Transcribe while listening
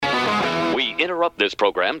interrupt this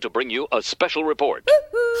program to bring you a special report.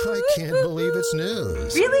 I can't believe it's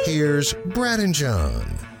news. Really? Here's Brad and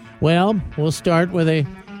John. Well, we'll start with a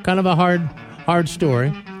kind of a hard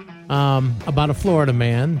story about a Florida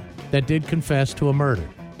man that did confess to a murder.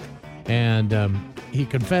 And he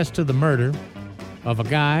confessed to the murder of a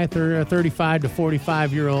guy, a 35 to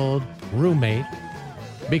 45-year-old roommate,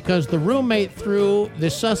 because the roommate threw the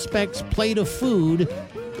suspect's plate of food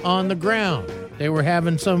on the ground. They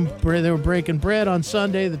were breaking bread on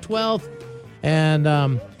Sunday the 12th, and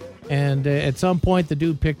at some point the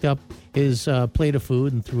dude picked up his plate of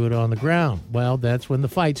food and threw it on the ground. Well, that's when the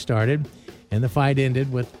fight started, and the fight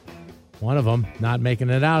ended with one of them not making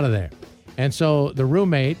it out of there. And so the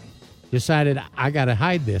roommate decided, I got to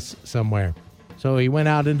hide this somewhere. So he went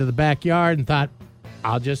out into the backyard and thought,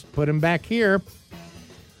 I'll just put him back here.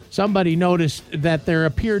 Somebody noticed that there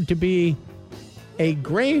appeared to be a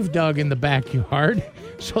grave dug in the backyard.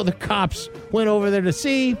 So the cops went over there to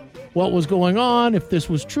see what was going on, if this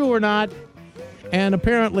was true or not. And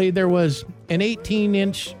apparently there was an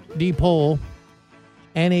 18-inch deep hole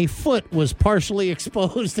and a foot was partially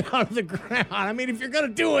exposed out of the ground. I mean, if you're going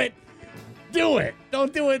to do it, do it.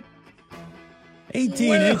 Don't do it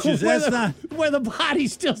 18 inches, that's not... Where the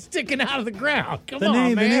body's still sticking out of the ground. Come on,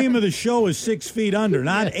 man. The name of the show is 6 feet under,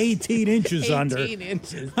 not 18 inches 18 under. 18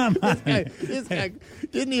 inches. This guy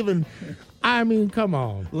didn't even... I mean, come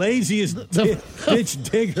on. Laziest ditch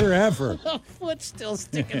digger ever. The foot's still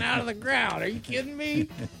sticking out of the ground. Are you kidding me?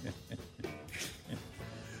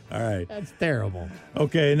 All right. That's terrible.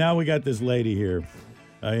 Okay, now we got this lady here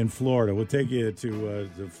in Florida. We'll take you to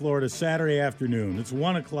Florida Saturday afternoon. It's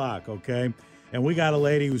 1 o'clock, okay? And we got a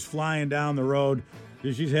lady who's flying down the road.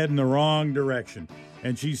 She's heading the wrong direction.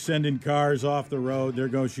 And she's sending cars off the road.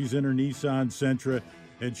 She's in her Nissan Sentra,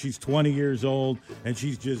 and she's 20 years old, and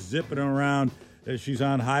she's just zipping around. She's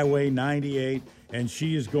on Highway 98, and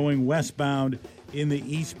she is going westbound in the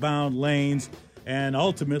eastbound lanes. And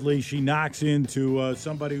ultimately, she knocks into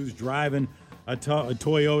somebody who's driving a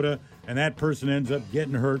Toyota, and that person ends up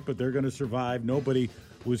getting hurt, but they're going to survive. Nobody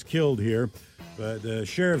was killed here. But the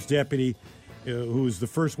sheriff's deputy, who was the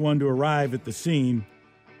first one to arrive at the scene,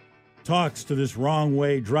 talks to this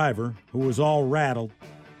wrong-way driver who was all rattled.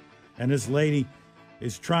 And this lady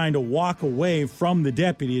is trying to walk away from the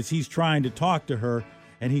deputy as he's trying to talk to her.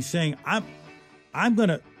 And he's saying, I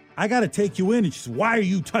got to take you in. And she says, why are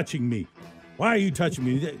you touching me? Why are you touching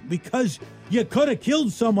me? Because you could have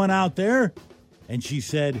killed someone out there. And she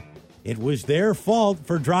said, it was their fault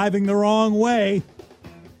for driving the wrong way.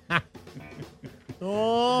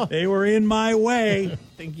 Oh, they were in my way. I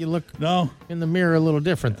think you look in the mirror a little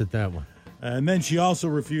different than that one. And then she also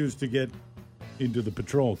refused to get into the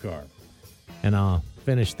patrol car. And I'll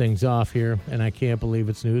finish things off here, and I can't believe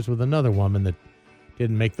it's news, with another woman that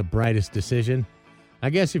didn't make the brightest decision.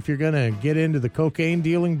 I guess if you're going to get into the cocaine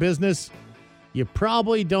dealing business, you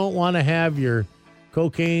probably don't want to have your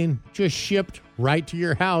cocaine just shipped right to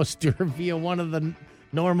your house via one of the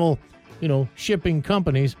normal, shipping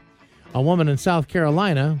companies. A woman in South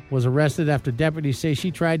Carolina was arrested after deputies say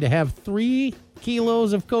she tried to have 3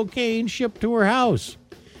 kilos of cocaine shipped to her house.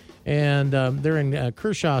 And they're in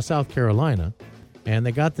Kershaw, South Carolina. And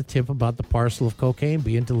they got the tip about the parcel of cocaine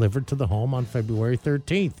being delivered to the home on February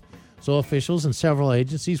 13th. So officials and several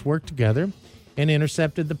agencies worked together and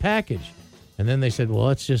intercepted the package. And then they said, well,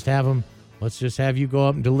 let's just have you go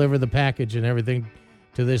up and deliver the package and everything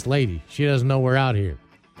to this lady. She doesn't know we're out here.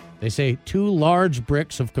 They say 2 large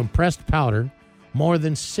bricks of compressed powder, more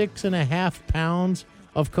than 6.5 pounds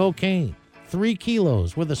of cocaine, 3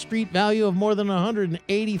 kilos with a street value of more than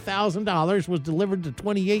 $180,000 was delivered to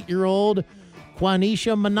 28-year-old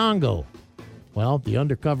Quanisha Monongo. Well, the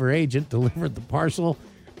undercover agent delivered the parcel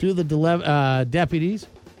to the deputies,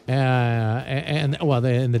 and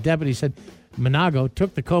the deputy said Monongo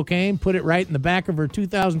took the cocaine, put it right in the back of her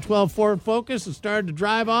 2012 Ford Focus, and started to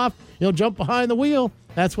drive off. Jump behind the wheel.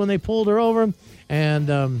 That's when they pulled her over,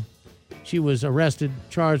 and she was arrested,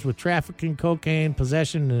 charged with trafficking cocaine,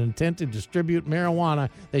 possession, and intent to distribute marijuana.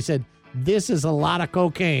 They said, this is a lot of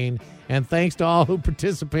cocaine, and thanks to all who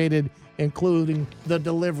participated, including the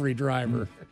delivery driver.